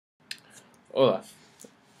Hola,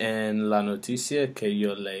 en la noticia que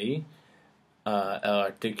yo leí, el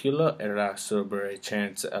artículo era sobre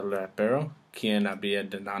Chance el rapero, quien había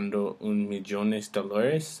donado $1 millón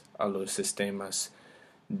a los sistemas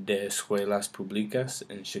de escuelas públicas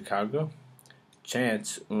en Chicago.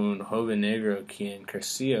 Chance, un joven negro quien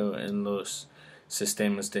creció en los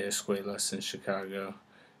sistemas de escuelas en Chicago,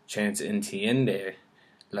 Chance entiende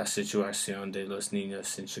la situación de los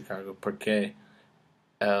niños en Chicago porque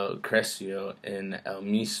él creció en el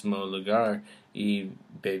mismo lugar y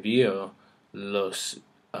vivió los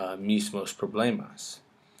mismos problemas.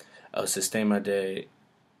 El sistema de,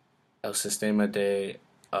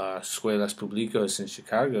 escuelas públicas en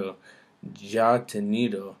Chicago ya ha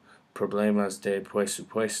tenido problemas de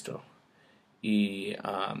presupuesto y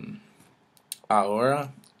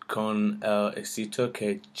ahora con el éxito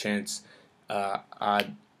que Chance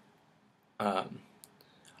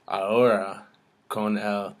ahora con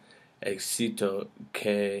el éxito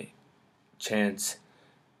que Chance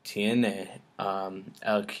tiene,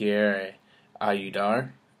 él quiere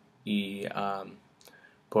ayudar y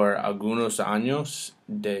por algunos años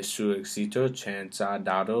de su éxito, Chance ha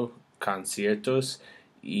dado conciertos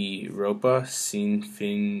y ropa sin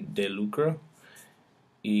fin de lucro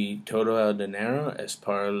y todo el dinero es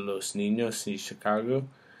para los niños en Chicago,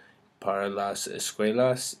 para las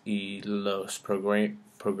escuelas y los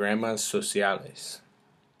programas sociales.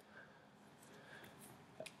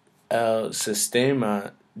 El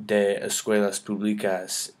sistema de escuelas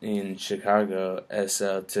públicas en Chicago es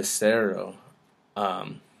el tercero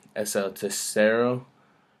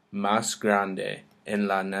más grande en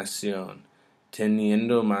la nación,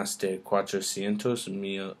 teniendo más de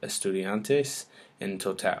 400,000 estudiantes en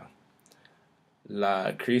total.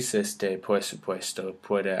 La crisis de presupuesto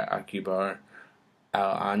puede acabar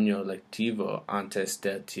al año lectivo antes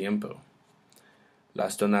del tiempo.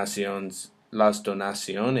 Las donaciones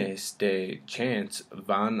de Chance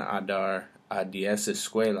van a dar a 10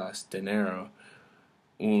 escuelas dinero,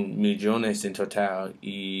 $1 millón en total,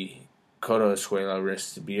 y cada escuela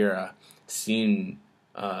recibirá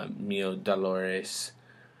 $100,000.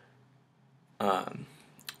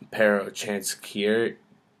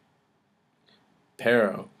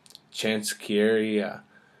 Pero Chance quería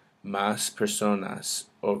más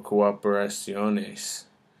personas o cooperaciones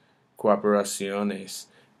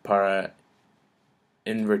para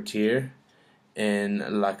invertir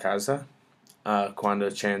en la casa.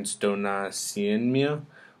 Cuando Chance dona $100,000,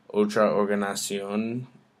 otra organización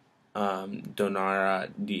donará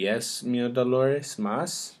 $10,000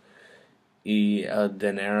 más y el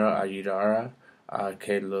dinero ayudará a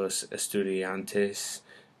que los estudiantes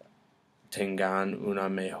tengan una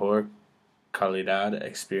mejor calidad de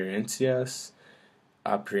experiencias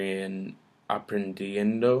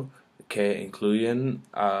aprendiendo que incluyen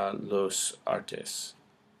a los artes.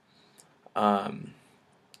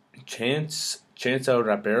 Chance el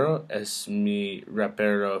rapero es mi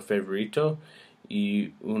rapero favorito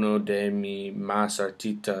y uno de mis más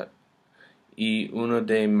artistas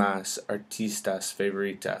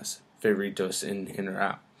favoritos en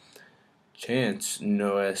general. Chance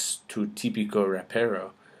no es tu típico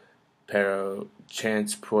rapero, pero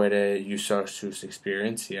Chance puede usar sus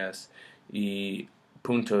experiencias y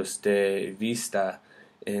puntos de vista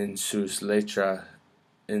en sus letras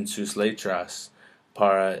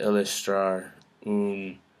para ilustrar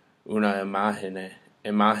una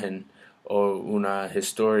imagen o una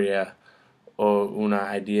historia o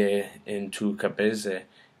una idea en tu cabeza,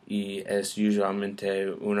 y es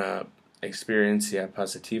usualmente una experiencia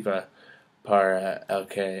positiva para el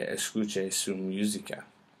que escuche su música.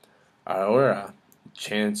 Ahora,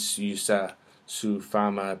 Chance usa su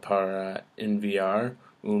fama para enviar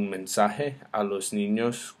un mensaje a los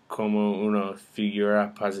niños como una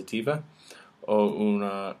figura positiva o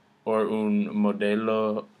un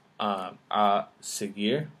modelo a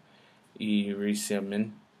seguir, y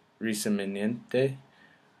recientemente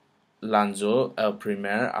lanzó el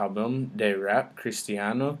primer álbum de rap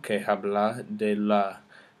cristiano que habla de la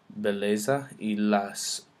belleza y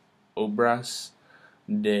las obras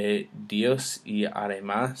de Dios, y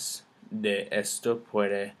además de esto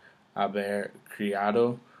puede haber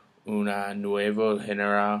creado un nuevo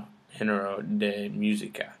género de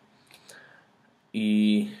música.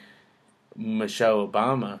 Y Michelle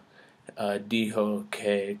Obama dijo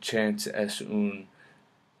que Chance es un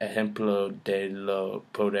ejemplo de la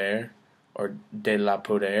poder de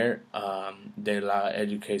la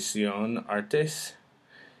educación artes,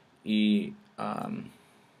 y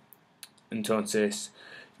entonces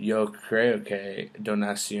yo creo que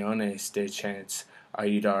donaciones de Chance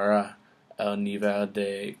ayudará al nivel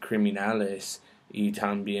de criminales y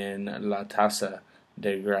también la tasa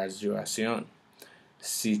de graduación.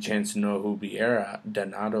 Si Chance no hubiera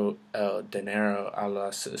donado el dinero a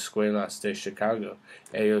las escuelas de Chicago,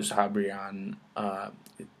 ellos habrían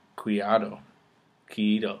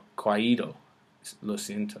caído, lo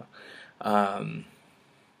siento.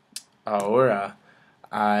 Ahora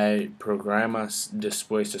hay programas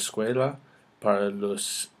después de escuela para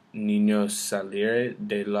los niños salir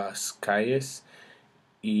de las calles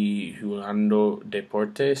y jugando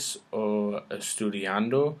deportes o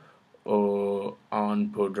estudiando, o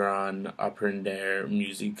aún podrán aprender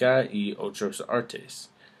música y otros artes.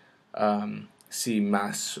 Si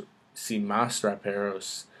más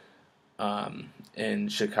raperos en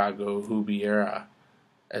Chicago hubiera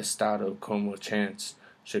estado como Chance,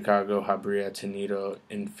 Chicago habría tenido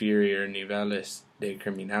inferior niveles de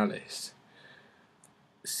criminales.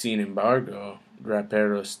 Sin embargo,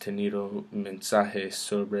 raperos tenido mensajes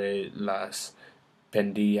sobre las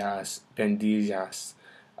pandillas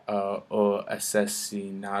o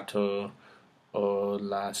asesinato o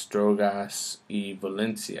las drogas y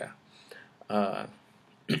violencia.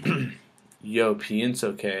 Yo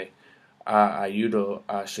pienso que ha ayudado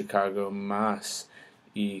a Chicago más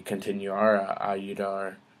y continuará a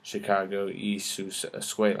ayudar Chicago y sus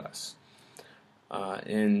escuelas.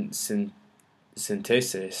 En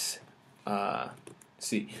síntesis,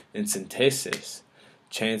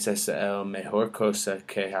 Chance es la mejor cosa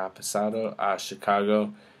que ha pasado a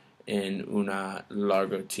Chicago en un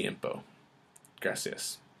largo tiempo.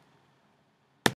 Gracias.